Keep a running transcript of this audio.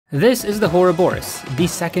This is the Horrorboros, the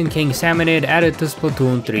second King Salmonid added to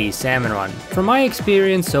Splatoon 3 Salmon Run. From my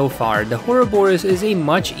experience so far, the Horrorboros is a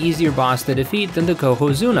much easier boss to defeat than the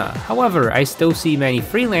Kohozuna. However, I still see many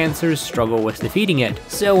freelancers struggle with defeating it.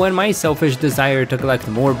 So when my selfish desire to collect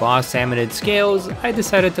more boss Salmonid scales, I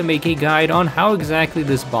decided to make a guide on how exactly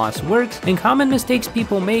this boss works and common mistakes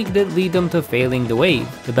people make that lead them to failing the wave.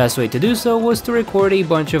 The best way to do so was to record a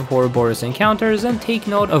bunch of Horrorboros encounters and take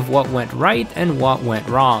note of what went right and what went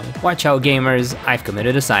wrong. Watch out gamers, I've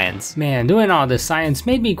committed a science. Man, doing all this science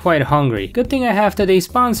made me quite hungry. Good thing I have today's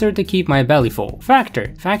sponsor to keep my belly full.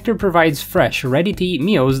 Factor. Factor provides fresh, ready-to-eat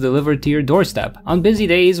meals delivered to your doorstep. On busy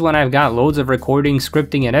days when I've got loads of recording,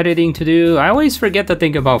 scripting, and editing to do, I always forget to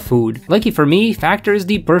think about food. Lucky for me, Factor is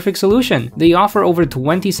the perfect solution. They offer over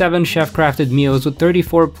 27 chef-crafted meals with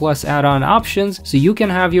 34 plus add-on options, so you can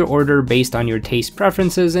have your order based on your taste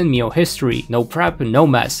preferences and meal history. No prep, no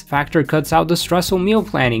mess. Factor cuts out the stressful meal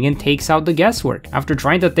planning and takes out the guesswork. After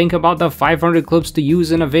trying to think about the 500 clips to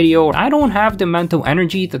use in a video, I don't have the mental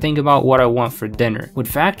energy to think about what I want for dinner. With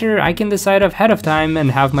Factor, I can decide ahead of time and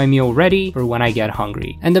have my meal ready for when I get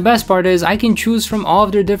hungry. And the best part is I can choose from all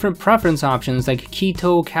of their different preference options like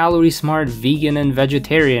keto, calorie smart, vegan, and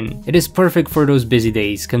vegetarian. It is perfect for those busy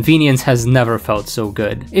days. Convenience has never felt so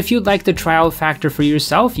good. If you'd like to try out Factor for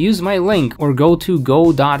yourself, use my link or go to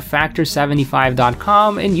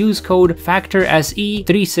go.factor75.com and use code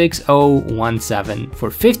FACTORSE36017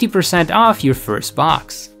 for 50% off your first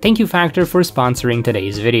box. Thank you Factor for sponsoring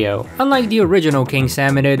today's video. Unlike the original King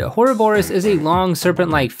Salmonid, Horrorboros is a long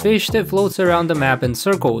serpent-like fish that floats around the map in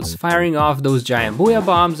circles, firing off those giant booyah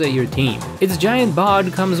bombs at your team. Its giant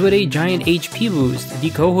bod comes with a giant HP boost. The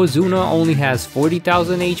Kohozuna only has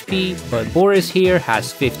 40,000 HP, but Boris here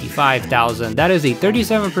has 55,000. That is a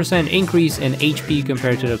 37% increase in HP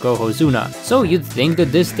compared to the Kohozuna. So you'd think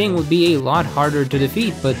that this thing would be a lot harder to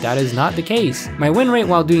defeat, but that is not the case. My win rate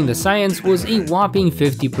while doing the science was a whopping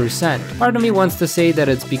 50%. Part of me wants to say that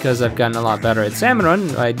it's because I've gotten a lot better at Salmon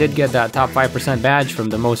Run. I did get that top 5% badge from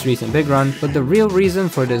the most recent big run, but the real reason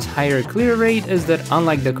for this higher clear rate is that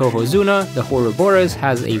unlike the Kohozuna, the Horrorboros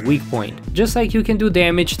has a weak point. Just like you can do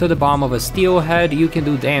damage to the bomb of a steelhead, you can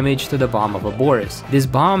do damage to the bomb of a Boris. This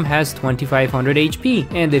bomb has 2500 HP,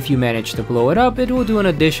 and if you manage to blow it up, it will do an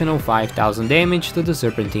additional 5000 damage to the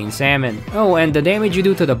serpentine salmon. Oh, and the damage you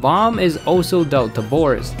do to the bomb is also dealt to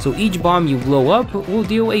Boris, so each bomb you blow up will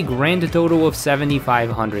deal a grand total of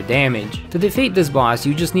 7500 damage. To defeat this boss,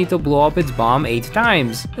 you just need to blow up its bomb 8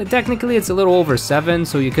 times. Technically it's a little over 7,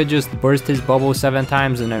 so you could just burst his bubble 7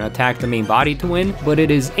 times and then attack the main body to win, but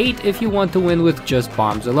it is 8 if you want to win with just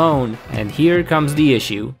bombs alone. And here comes the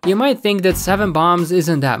issue. You might think that 7 bombs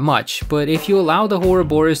isn't that much, but if you allow the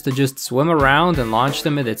Horrorboros to just swim around and launch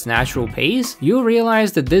them at its natural pace, you'll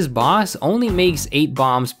realize that this boss only makes 8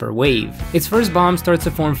 bombs per wave. Its first bomb starts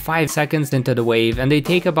to form 5 seconds into the wave, and they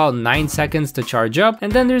take about 9 seconds to charge up,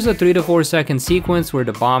 and then there's a 3 to 4 second sequence where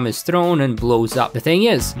the bomb is thrown and blows up. The thing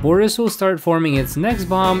is, Boris will start forming its next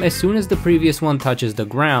bomb as soon as the previous one touches the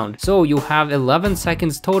ground, so you'll have 11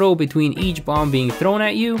 seconds total between each bomb being thrown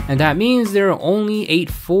at you, and that means there are only 8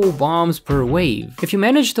 full bombs per wave. If you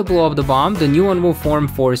manage to blow up the bomb, the new one will form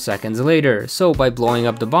 4 seconds later, so by blowing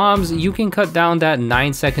up the bombs, you can cut down that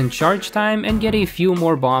 9-second charge time and get a few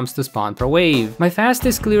more bombs to spawn per wave. My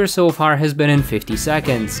fastest clear so far has been in 50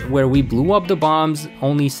 seconds, where we blew up the bombs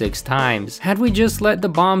only 6 times. Had we just let the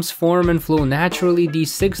bombs form and flow naturally, the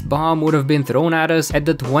 6th bomb would have been thrown at us at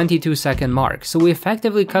the 22-second mark, so we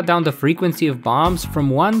effectively cut down the frequency of bombs from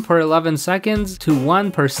 1 per 11 seconds to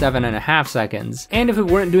 1 per 7.5 seconds. And if we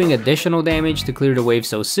weren't doing additional damage to clear the wave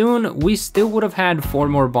so soon, we still would have had 4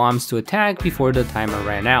 more bombs to attack before the timer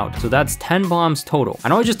ran out. So that's 10 bombs total. I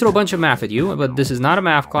know I just threw a bunch of math at you, but this is not a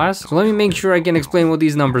math class, so let me make sure I can explain what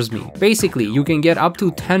these numbers mean. Basically, you can get up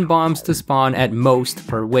to 10 bombs to spawn at most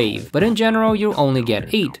per wave, but in general you'll only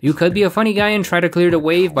get 8. You could be a funny guy and try to clear the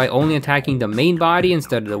wave by only attacking the main body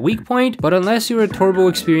instead of the weak point, but unless you're a turbo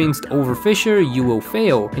experienced overfisher, you will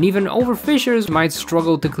fail, and even overfishers might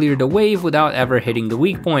struggle to clear the wave without ever hitting the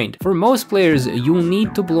weak point. For most players, you'll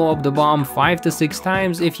need to blow up the bomb 5 to 6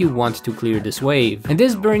 times if you want to clear this wave. And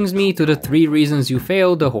this brings me to the 3 reasons you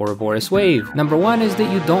failed the Horrorboros wave. Number 1 is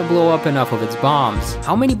that you don't blow up enough of its bombs.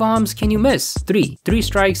 How many bombs can you miss? 3. 3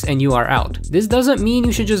 strikes and you are out. This doesn't mean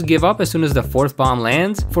you should just give up as soon as the 4th bomb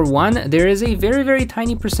lands. For one, there is a very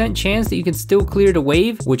tiny % chance that you can still clear the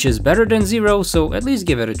wave, which is better than 0, so at least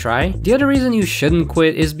give it a try. The other reason you shouldn't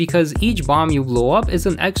quit is because because each bomb you blow up is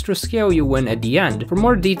an extra scale you win at the end. For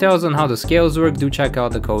more details on how the scales work, do check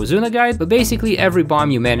out the Kozuna guide, but basically every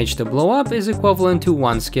bomb you manage to blow up is equivalent to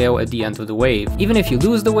 1 scale at the end of the wave. Even if you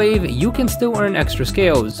lose the wave, you can still earn extra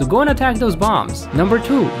scales, so go and attack those bombs. Number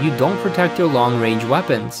 2, you don't protect your long-range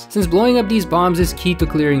weapons. Since blowing up these bombs is key to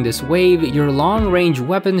clearing this wave, your long-range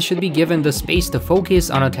weapons should be given the space to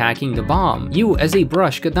focus on attacking the bomb. You, as a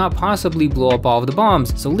brush, could not possibly blow up all of the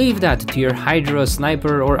bombs, so leave that to your Hydra,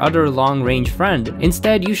 Sniper, or other long-range friend.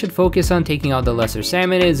 Instead, you should focus on taking out the lesser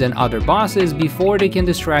Salmonids and other bosses before they can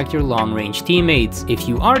distract your long-range teammates. If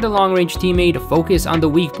you are the long-range teammate, focus on the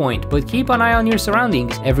weak point, but keep an eye on your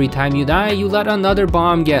surroundings. Every time you die, you let another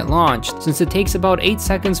bomb get launched, since it takes about 8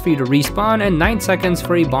 seconds for you to respawn and 9 seconds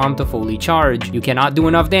for a bomb to fully charge. You cannot do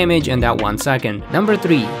enough damage in that 1 second. Number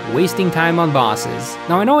 3, wasting time on bosses.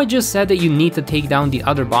 Now I know I just said that you need to take down the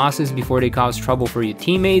other bosses before they cause trouble for your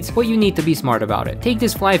teammates, but you need to be smart about it. Take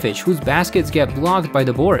this flyfish whose baskets get blocked by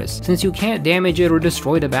the Boris. Since you can't damage it or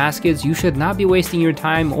destroy the baskets, you should not be wasting your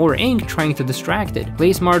time or ink trying to distract it.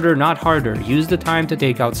 Play smarter, not harder. Use the time to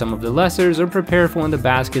take out some of the lessers or prepare for when the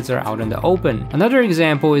baskets are out in the open. Another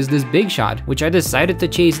example is this big shot, which I decided to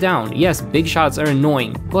chase down. Yes, big shots are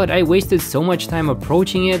annoying, but I wasted so much time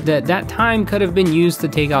approaching it that time could have been used to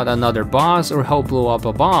take out another boss or help blow up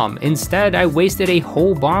a bomb. Instead, I wasted a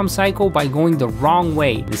whole bomb cycle by going the wrong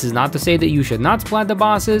way. This is not to say that you should not splat the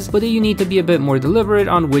bosses, but that you need to be a bit more deliberate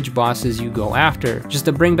on which bosses you go after. Just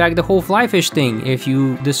to bring back the whole flyfish thing, if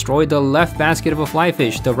you destroy the left basket of a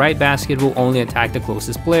flyfish, the right basket will only attack the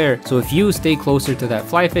closest player. So if you stay closer to that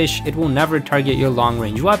flyfish, it will never target your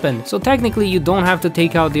long-range weapon. So technically, you don't have to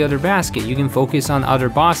take out the other basket. You can focus on other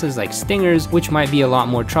bosses like stingers, which might be a lot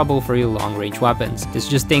more trouble for your long-range weapons.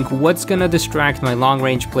 Just think, what's gonna distract my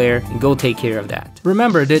long-range player, and go take care of that.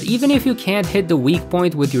 Remember that even if you can't hit the weak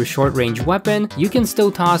point with your short-range weapon, you can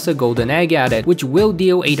still toss a golden egg at it, which will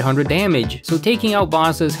deal 800 damage, so taking out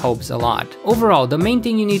bosses helps a lot. Overall, the main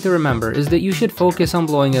thing you need to remember is that you should focus on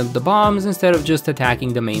blowing up the bombs instead of just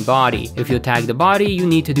attacking the main body. If you attack the body, you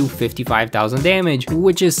need to do 55,000 damage,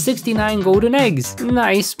 which is 69 golden eggs.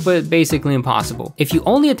 Nice, but basically impossible. If you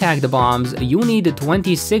only attack the bombs, you need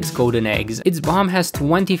 26 golden eggs. Its bomb has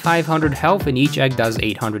 2500 health and each egg does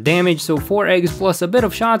 800 damage, so 4 eggs plus a bit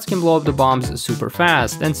of shots can blow up the bombs super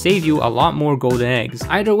fast and save you a lot more golden eggs.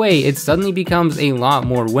 Either way, it suddenly becomes a lot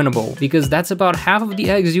more winnable, because that's about half of the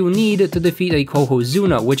eggs you need to defeat a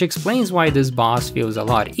Kozuna, which explains why this boss feels a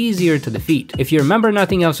lot easier to defeat. If you remember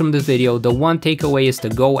nothing else from this video, the one takeaway is to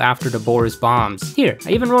go after the Boris bombs. Here,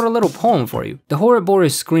 I even wrote a little poem for you. The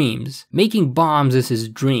Horrorboros screams, making bombs is his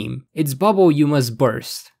dream. Its bubble you must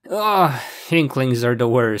burst. Ugh, Inklings are the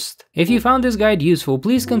worst. If you found this guide useful,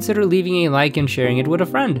 please consider leaving a like and sharing it with a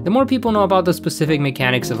friend. The more people know about the specific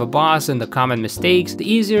mechanics of a boss and the common mistakes,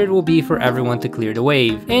 the easier it will be for everyone to clear the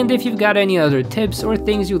wave. And if you've got any other tips or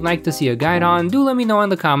things you'd like to see a guide on, do let me know in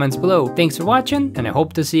the comments below. Thanks for watching, and I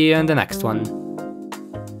hope to see you in the next one.